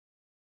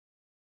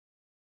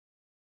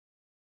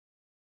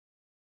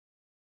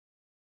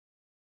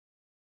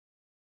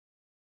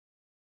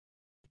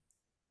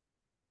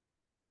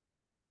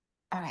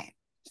right.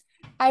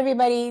 Hi,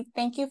 everybody.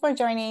 Thank you for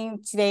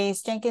joining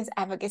today's Jenkins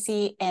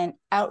Advocacy and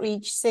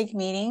Outreach SIG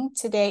meeting.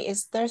 Today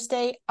is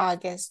Thursday,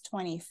 August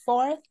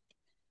 24th.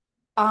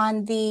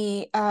 On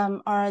the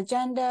our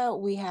agenda,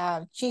 we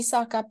have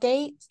GSOC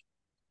update,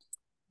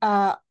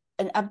 an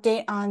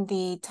update on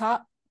the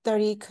top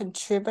 30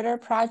 contributor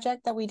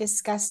project that we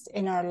discussed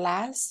in our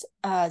last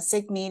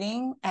SIG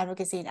meeting,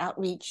 Advocacy and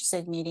Outreach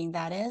SIG meeting,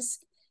 that is.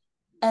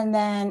 And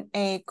then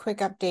a quick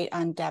update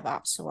on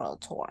DevOps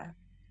World Tour.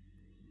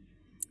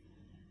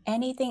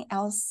 Anything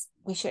else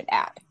we should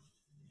add?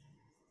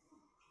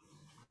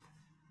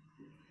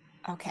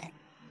 Okay,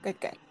 good.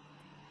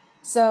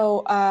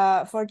 So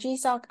for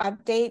GSOC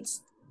updates,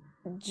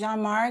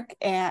 Jean-Marc,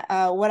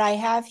 what I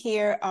have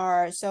here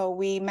are, so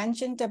we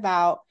mentioned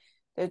about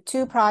the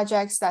two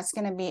projects that's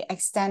going to be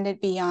extended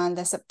beyond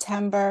the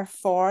September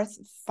 4th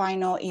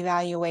final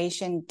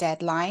evaluation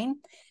deadline.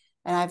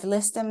 And I've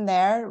listed them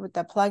there with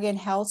the plugin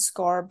health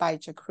score by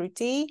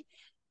Jakruti,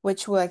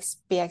 which will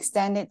be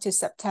extended to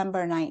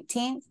September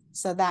 19th.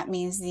 So that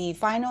means the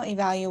final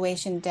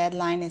evaluation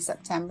deadline is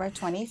September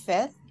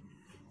 25th.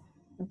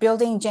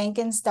 Building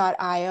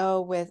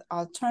Jenkins.io with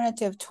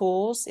alternative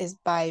tools is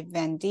by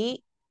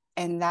Vendi,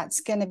 and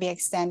that's going to be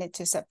extended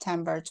to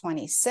September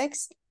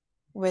 26th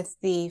with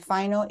the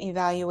final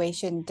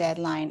evaluation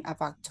deadline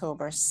of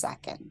October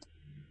 2nd.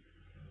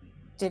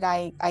 Did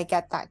I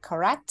get that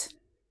correct?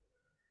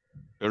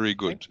 Very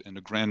good. And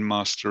the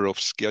Grandmaster of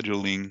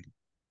Scheduling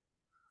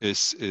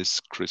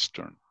is Chris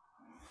Stern.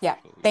 Yeah,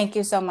 thank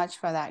you so much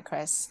for that,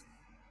 Chris.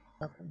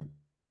 Welcome.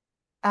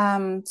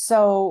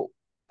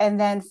 And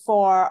then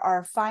for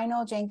our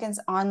final Jenkins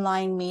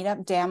online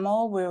meetup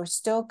demo, we're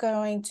still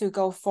going to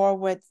go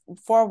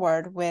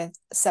forward with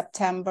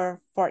September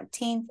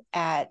 14th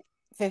at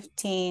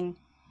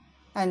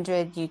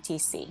 1500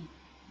 UTC.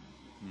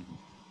 Mm-hmm.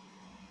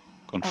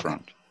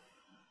 Confirmed. Okay.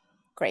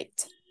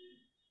 Great.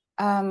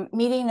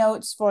 Meeting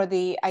notes for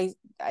the,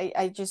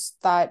 I just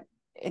thought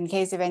in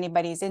case if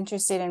anybody's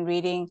interested in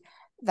reading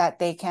that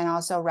they can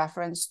also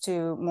reference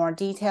to more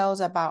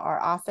details about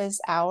our office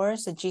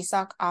hours, the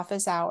GSOC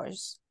office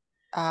hours,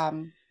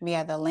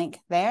 via the link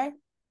there.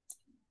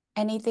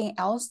 Anything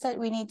else that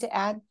we need to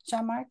add,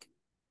 Jean-Marc?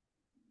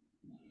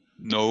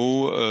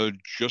 No,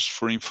 just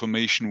for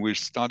information, we're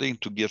starting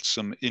to get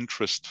some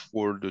interest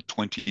for the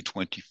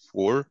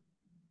 2024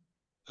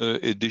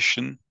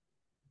 edition.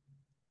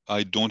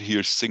 I don't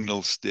hear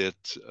signals that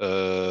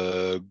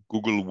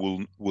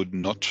Google would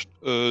not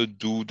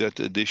do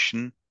that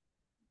edition,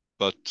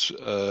 but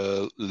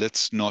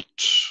let's not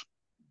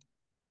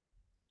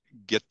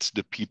get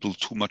the people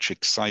too much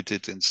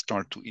excited and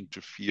start to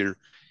interfere.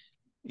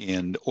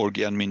 And org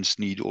admins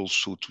need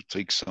also to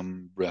take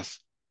some breath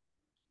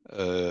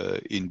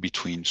in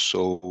between.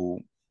 So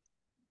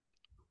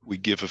we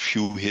give a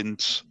few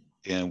hints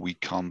and we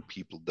calm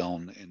people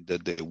down, and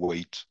that they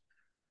wait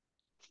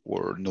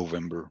for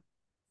November,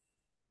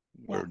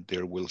 where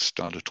there will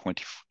start a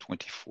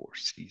 2024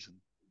 season.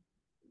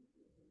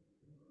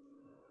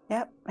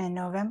 Yep, and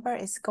November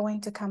is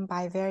going to come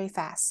by very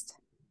fast.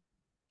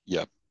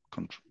 Yep,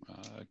 I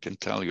can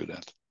tell you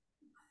that.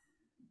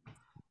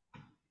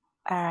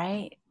 All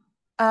right.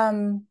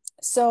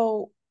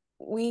 So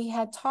we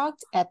had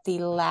talked at the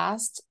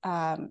last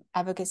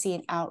Advocacy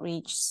and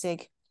Outreach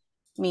SIG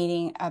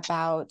meeting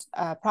about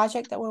a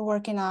project that we're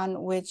working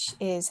on, which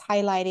is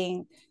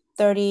highlighting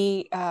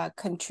 30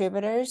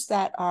 contributors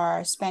that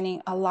are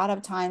spending a lot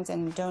of time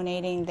and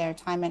donating their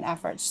time and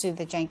efforts to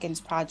the Jenkins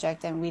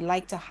project. And we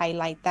like to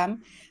highlight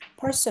them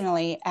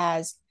personally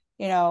as,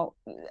 you know,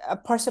 a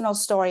personal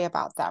story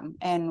about them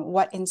and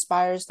what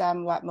inspires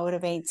them, what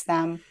motivates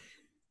them.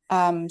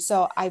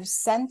 So I've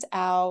sent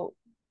out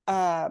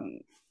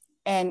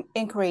an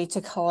inquiry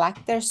to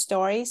collect their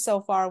story. So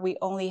far, we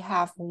only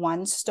have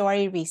one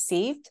story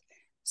received.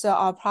 So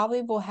I'll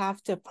probably will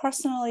have to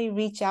personally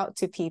reach out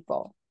to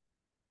people.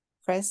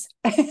 Chris?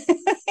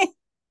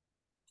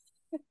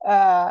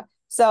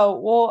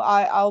 So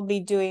I'll be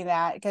doing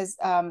that because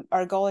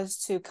our goal is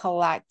to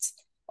collect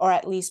or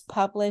at least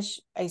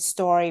publish a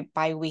story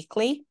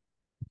bi-weekly.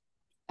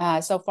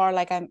 So far,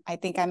 like I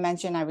think I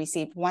mentioned, I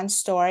received one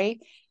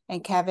story.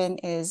 And Kevin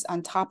is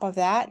on top of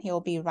that. He'll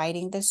be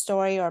writing the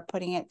story or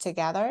putting it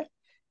together.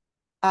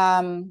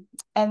 And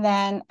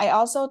then I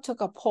also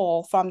took a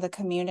poll from the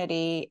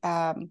community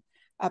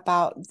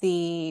about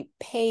the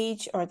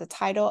page or the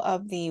title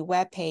of the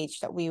web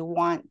page that we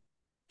want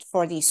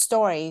for these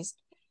stories.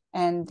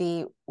 And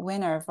the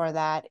winner for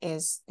that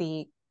is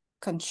the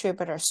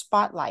contributor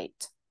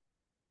spotlight.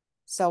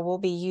 So we'll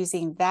be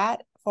using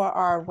that for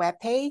our web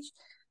page,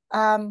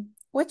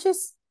 which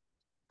is,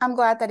 I'm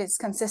glad that it's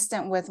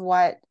consistent with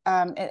what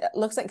it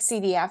looks like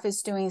CDF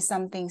is doing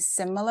something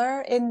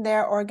similar in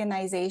their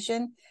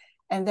organization,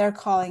 and they're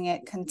calling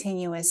it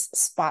continuous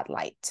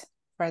spotlight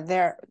for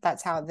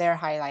that's how they're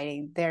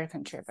highlighting their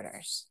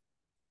contributors.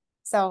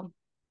 So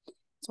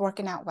it's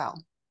working out well.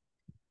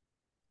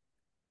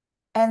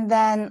 And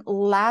then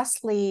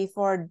lastly,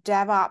 for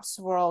DevOps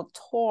World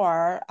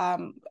Tour,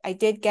 I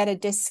did get a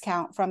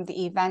discount from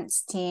the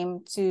events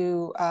team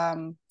to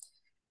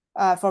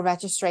for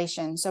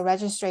registration. So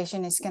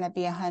registration is going to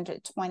be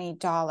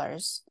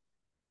 $120.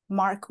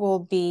 Mark will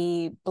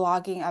be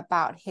blogging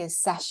about his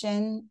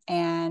session,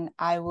 and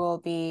I will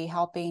be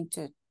helping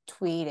to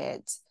tweet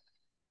it.